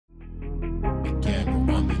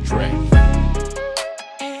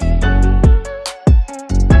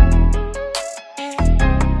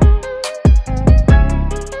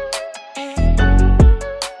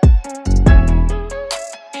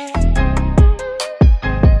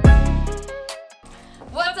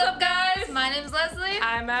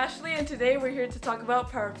I'm Ashley, and today we're here to talk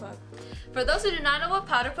about Powder Puff. For those who do not know what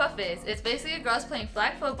Powder Puff is, it's basically girls playing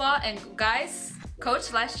flag football and guys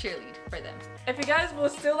coach/cheerlead for them. If you guys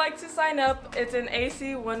would still like to sign up, it's in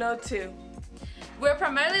AC 102. We're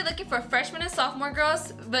primarily looking for freshman and sophomore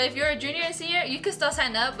girls, but if you're a junior and senior, you can still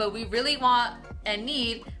sign up, but we really want and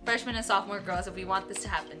need freshman and sophomore girls if we want this to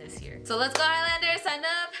happen this year. So let's go Highlander, sign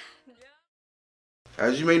up!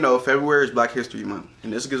 As you may know, February is Black History Month,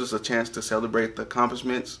 and this gives us a chance to celebrate the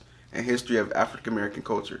accomplishments and history of African American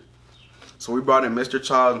culture. So we brought in Mr.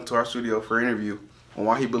 Child into our studio for an interview on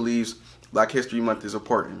why he believes Black History Month is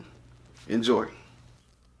important. Enjoy.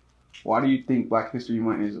 Why do you think Black History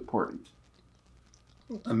Month is important?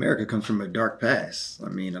 America comes from a dark past. I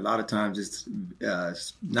mean, a lot of times it's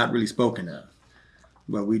not really spoken of.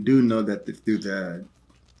 But we do know that through the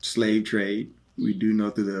slave trade, we do know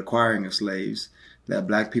through the acquiring of slaves, that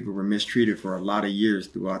Black people were mistreated for a lot of years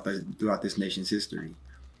throughout this nation's history.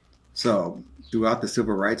 So throughout the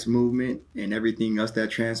Civil Rights Movement and everything else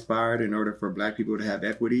that transpired in order for Black people to have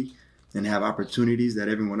equity and have opportunities that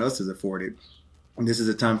everyone else is afforded, this is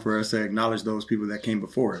a time for us to acknowledge those people that came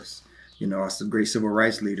before us. You know, some great civil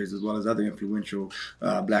rights leaders as well as other influential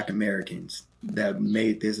Black Americans that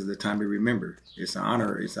made this as a time to remember. It's an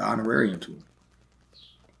honor. It's an honorarium tool.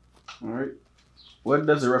 All right. What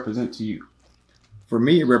does it represent to you? For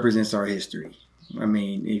me, it represents our history. I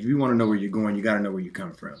mean, if you want to know where you're going, you got to know where you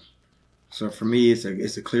come from. So for me, it's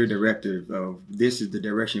a clear directive of this is the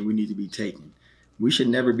direction we need to be taking. We should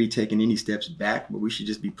never be taking any steps back, but we should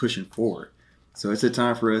just be pushing forward. So it's a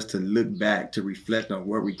time for us to look back, to reflect on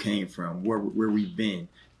where we came from, where we've been,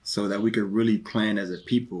 so that we could really plan as a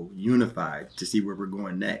people, unified, to see where we're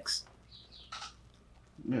going next.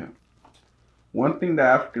 Yeah. One thing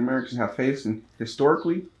that African Americans have faced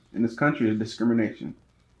historically in this country is discrimination.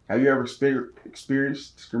 Have you ever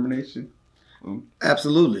experienced discrimination?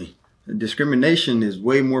 Absolutely. Discrimination is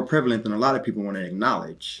way more prevalent than a lot of people want to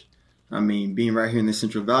acknowledge. I mean, being right here in the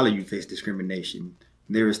Central Valley, you face discrimination.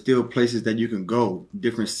 There are still places that you can go,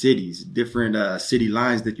 different cities, different city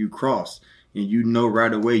lines that you cross, and you know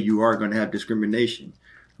right away you are going to have discrimination.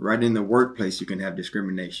 Right in the workplace, you can have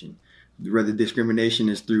discrimination. Whether discrimination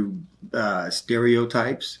is through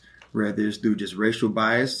stereotypes, whether it's through just racial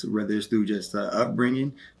bias, whether it's through just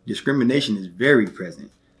upbringing, discrimination is very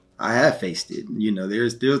present. I have faced it. You know,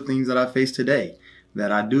 there's still things that I face today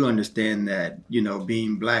that I do understand that, you know,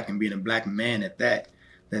 being Black and being a Black man at that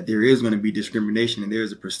there is going to be discrimination and there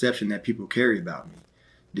is a perception that people carry about me.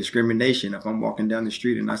 Discrimination, if I'm walking down the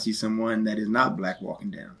street and I see someone that is not Black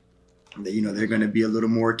walking down, that, you know, they're going to be a little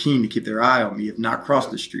more keen to keep their eye on me, if not cross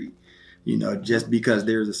the street. You know, just because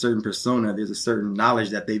there's a certain persona, there's a certain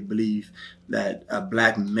knowledge that they believe that a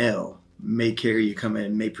Black male may carry, come in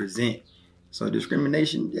and may present. So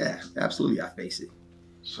discrimination, yeah, absolutely, I face it.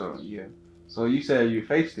 So, yeah. So you said you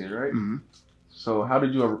faced it, right? Mm-hmm. So how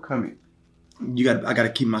did you overcome it? I got to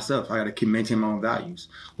keep myself. I got to maintain my own values.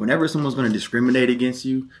 Whenever someone's going to discriminate against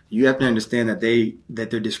you, you have to understand that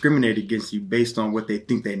they're discriminating against you based on what they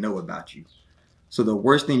think they know about you. So the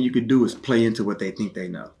worst thing you could do is play into what they think they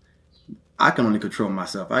know. I can only control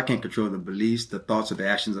myself. I can't control the beliefs, the thoughts, or the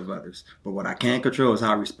actions of others. But what I can control is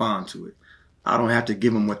how I respond to it. I don't have to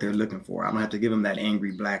give them what they're looking for. I don't have to give them that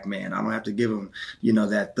angry Black man. I don't have to give them, you know,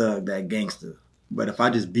 that thug, that gangster. But if I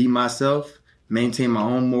just be myself, maintain my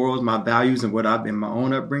own morals, my values, and what I've been, my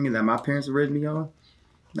own upbringing that my parents raised me on,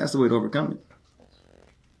 that's the way to overcome it.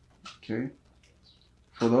 Okay.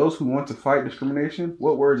 For those who want to fight discrimination,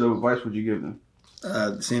 what words of advice would you give them?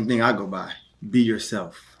 The same thing I go by. Be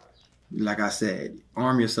yourself. Like I said,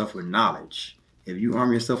 arm yourself with knowledge. If you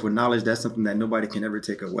arm yourself with knowledge, that's something that nobody can ever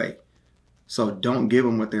take away. So don't give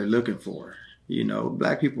them what they're looking for. You know,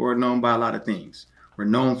 Black people are known by a lot of things. We're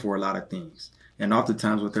known for a lot of things. And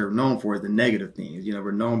oftentimes what they're known for is the negative things. You know,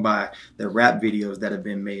 we're known by the rap videos that have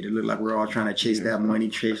been made. It look like we're all trying to chase that money,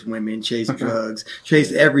 chase women, chase drugs,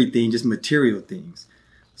 chase everything, just material things.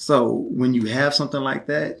 So when you have something like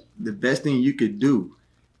that, the best thing you could do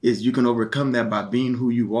is you can overcome that by being who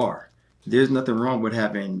you are. There's nothing wrong with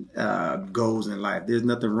having goals in life. There's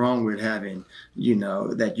nothing wrong with having, you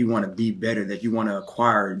know, that you want to be better, that you want to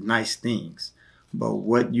acquire nice things. But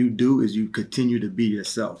what you do is you continue to be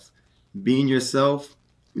yourself. Being yourself,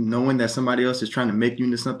 knowing that somebody else is trying to make you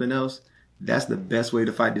into something else, that's the best way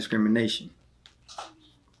to fight discrimination.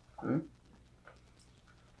 Okay.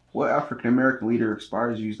 What African American leader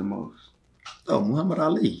inspires you the most? Oh, Muhammad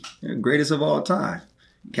Ali, the greatest of all time.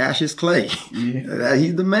 Cassius Clay, yeah.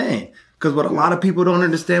 He's the man. Because what a lot of people don't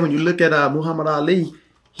understand, when you look at Muhammad Ali,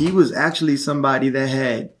 he was actually somebody that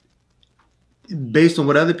had, based on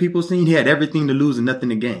what other people seen, he had everything to lose and nothing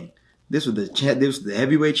to gain. This was the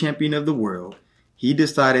heavyweight champion of the world. He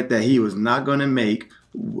decided that he was not going to make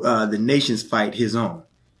the nation's fight his own.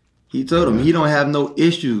 He told him he don't have no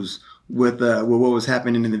issues with what was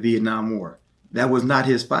happening in the Vietnam War. That was not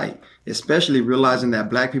his fight, especially realizing that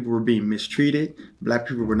black people were being mistreated. Black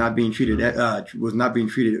people were not being treated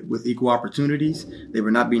with equal opportunities. They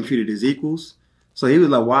were not being treated as equals. So he was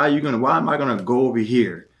like, why am I gonna go over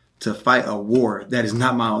here to fight a war that is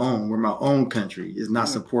not my own, where my own country is not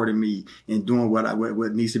supporting me and doing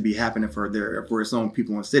what needs to be happening for its own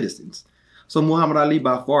people and citizens. So Muhammad Ali,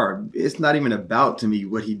 by far, it's not even about, to me,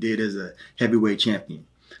 what he did as a heavyweight champion.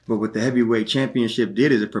 But what the heavyweight championship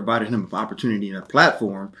did is it provided him an opportunity and a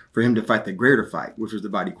platform for him to fight the greater fight, which was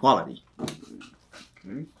about equality.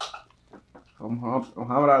 Okay.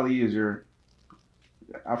 Muhammad Ali is your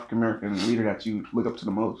African-American leader that you look up to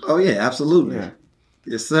the most. Oh, yeah, absolutely. Yeah.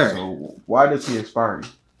 Yes, sir. So why does he inspire you?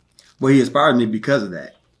 Well, he inspired me because of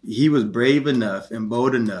that. He was brave enough and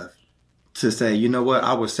bold enough to say, you know what,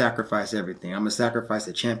 I will sacrifice everything. I'm going to sacrifice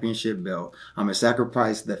the championship belt. I'm going to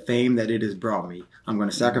sacrifice the fame that it has brought me. I'm going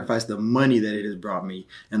to sacrifice the money that it has brought me.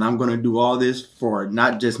 And I'm going to do all this for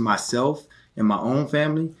not just myself and my own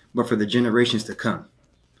family, but for the generations to come.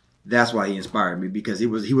 That's why he inspired me, because he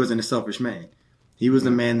wasn't a selfish man. He was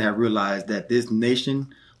a man that realized that this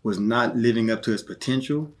nation was not living up to its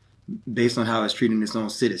potential based on how it's treating its own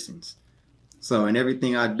citizens. So, and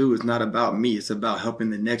everything I do is not about me. It's about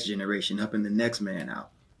helping the next generation, helping the next man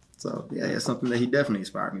out. So, yeah, it's something that he definitely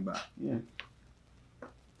inspired me by. Yeah.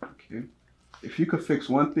 Okay. If you could fix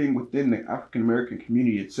one thing within the African-American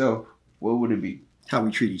community itself, what would it be? How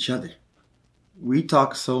we treat each other. We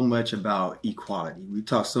talk so much about equality. We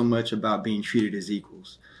talk so much about being treated as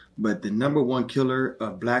equals. But the number one killer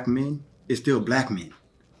of black men is still black men.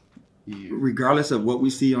 Yeah. Regardless of what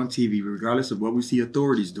we see on TV, regardless of what we see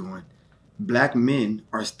authorities doing, black men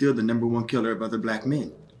are still the number one killer of other black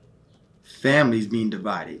men. Families being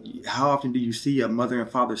divided. How often do you see a mother and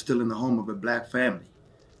father still in the home of a black family?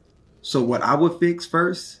 So what I would fix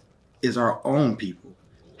first is our own people.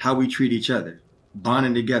 How we treat each other.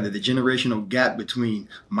 Bonding together. The generational gap between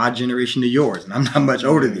my generation and yours. And I'm not much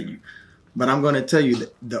older than you. But I'm going to tell you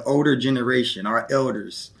that the older generation, our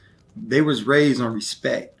elders, they was raised on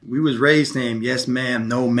respect. We was raised saying, yes, ma'am,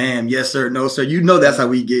 no, ma'am, yes, sir, no, sir. You know that's how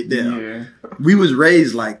we get down. Yeah. We was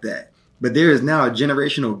raised like that. But there is now a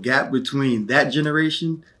generational gap between that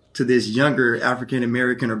generation to this younger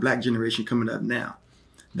African-American or black generation coming up now.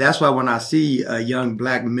 That's why when I see a young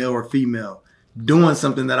black male or female doing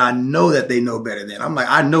something that I know that they know better than, I'm like,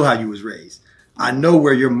 I know how you was raised. I know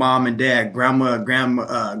where your mom and dad,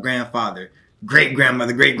 grandfather,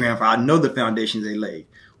 great-grandmother, great-grandfather, I know the foundations they laid.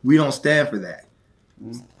 We don't stand for that.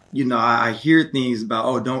 You know, I hear things about,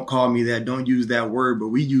 oh, don't call me that, don't use that word, but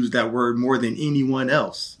we use that word more than anyone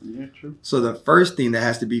else. Yeah, true. So the first thing that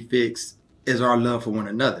has to be fixed is our love for one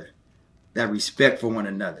another, that respect for one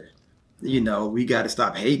another. You know, we got to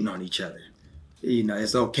stop hating on each other. You know,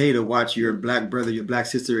 it's okay to watch your black brother, your black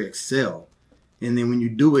sister excel. And then when you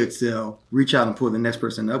do excel, reach out and pull the next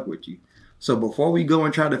person up with you. So before we go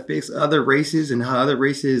and try to fix other races and how other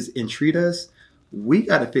races entreat us, we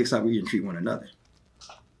got to fix how we treat one another.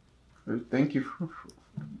 Thank you.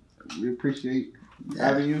 We appreciate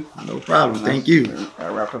having you. No problem. Thank you. I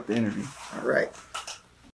wrap up the interview. All right.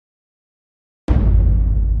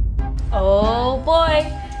 Oh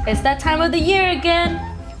boy, it's that time of the year again,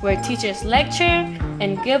 where teachers lecture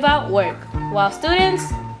and give out work, while students,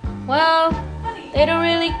 well, they don't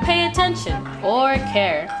really pay attention or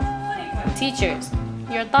care. Teachers,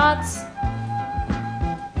 your thoughts?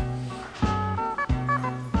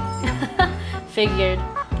 Figured.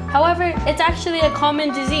 However, it's actually a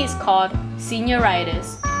common disease called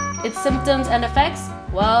senioritis. Its symptoms and effects?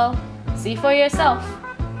 Well, see for yourself.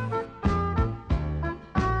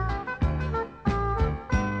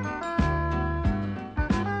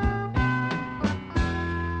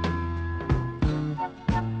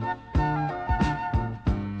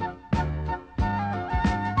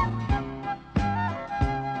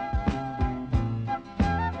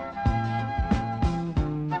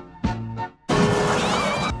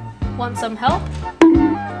 Want some help?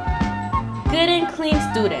 Good and Clean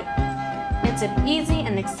Student. It's an easy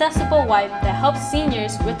and accessible wipe that helps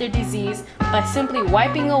seniors with their disease by simply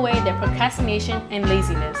wiping away their procrastination and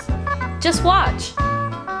laziness. Just watch!